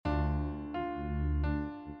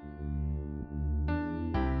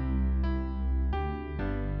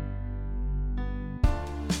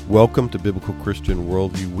Welcome to Biblical Christian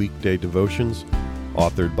Worldview Weekday Devotions,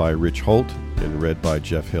 authored by Rich Holt and read by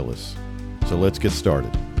Jeff Hillis. So let's get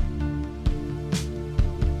started.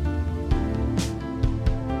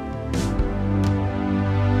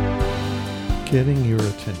 Getting your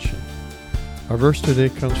attention. Our verse today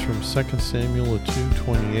comes from 2 Samuel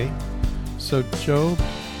 2:28. So Job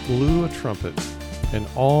blew a trumpet, and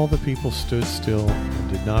all the people stood still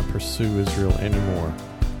and did not pursue Israel anymore,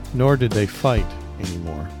 nor did they fight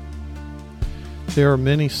anymore. There are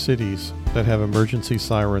many cities that have emergency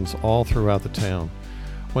sirens all throughout the town.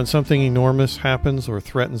 When something enormous happens or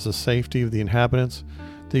threatens the safety of the inhabitants,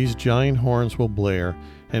 these giant horns will blare,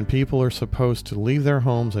 and people are supposed to leave their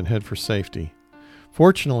homes and head for safety.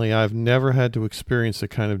 Fortunately, I've never had to experience the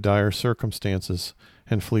kind of dire circumstances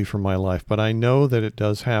and flee for my life, but I know that it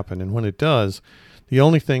does happen, and when it does, the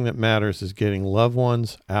only thing that matters is getting loved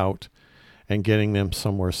ones out and getting them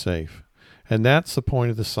somewhere safe. And that's the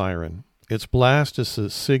point of the siren. Its blast is to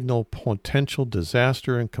signal potential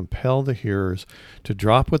disaster and compel the hearers to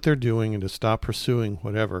drop what they're doing and to stop pursuing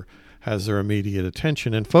whatever has their immediate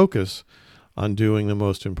attention and focus on doing the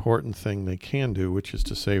most important thing they can do, which is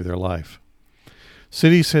to save their life.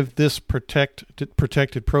 Cities have this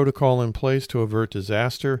protected protocol in place to avert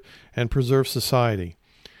disaster and preserve society.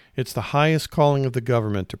 It's the highest calling of the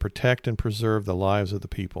government to protect and preserve the lives of the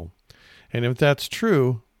people. And if that's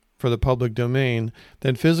true for the public domain,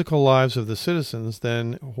 then physical lives of the citizens,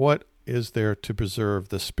 then what is there to preserve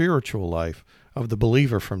the spiritual life of the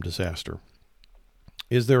believer from disaster?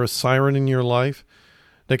 Is there a siren in your life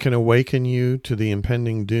that can awaken you to the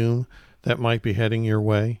impending doom that might be heading your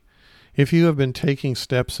way? If you have been taking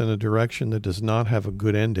steps in a direction that does not have a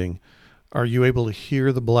good ending, are you able to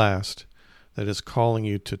hear the blast that is calling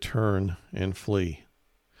you to turn and flee?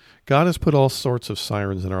 God has put all sorts of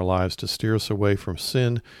sirens in our lives to steer us away from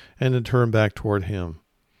sin and to turn back toward Him.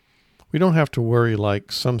 We don't have to worry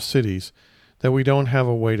like some cities that we don't have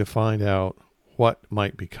a way to find out what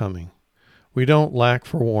might be coming. We don't lack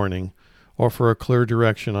for warning or for a clear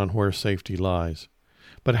direction on where safety lies.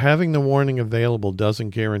 But having the warning available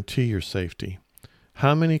doesn't guarantee your safety.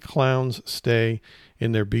 How many clowns stay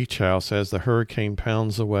in their beach house as the hurricane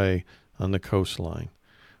pounds away on the coastline?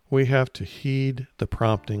 We have to heed the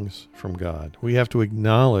promptings from God. We have to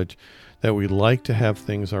acknowledge that we like to have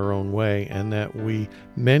things our own way and that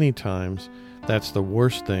many times, that's the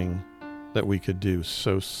worst thing that we could do.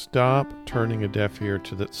 So stop turning a deaf ear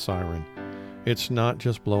to that siren. It's not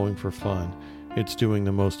just blowing for fun. It's doing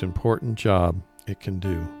the most important job it can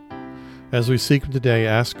do. As we seek today,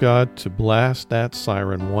 ask God to blast that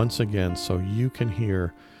siren once again so you can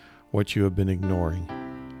hear what you have been ignoring.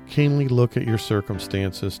 Keenly look at your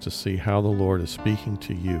circumstances to see how the Lord is speaking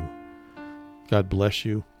to you. God bless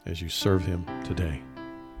you as you serve Him today.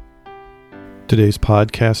 Today's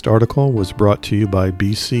podcast article was brought to you by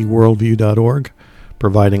bcworldview.org,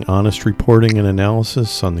 providing honest reporting and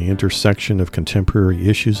analysis on the intersection of contemporary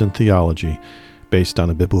issues and theology based on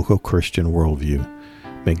a biblical Christian worldview.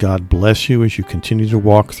 May God bless you as you continue to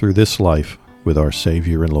walk through this life with our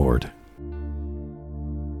Savior and Lord.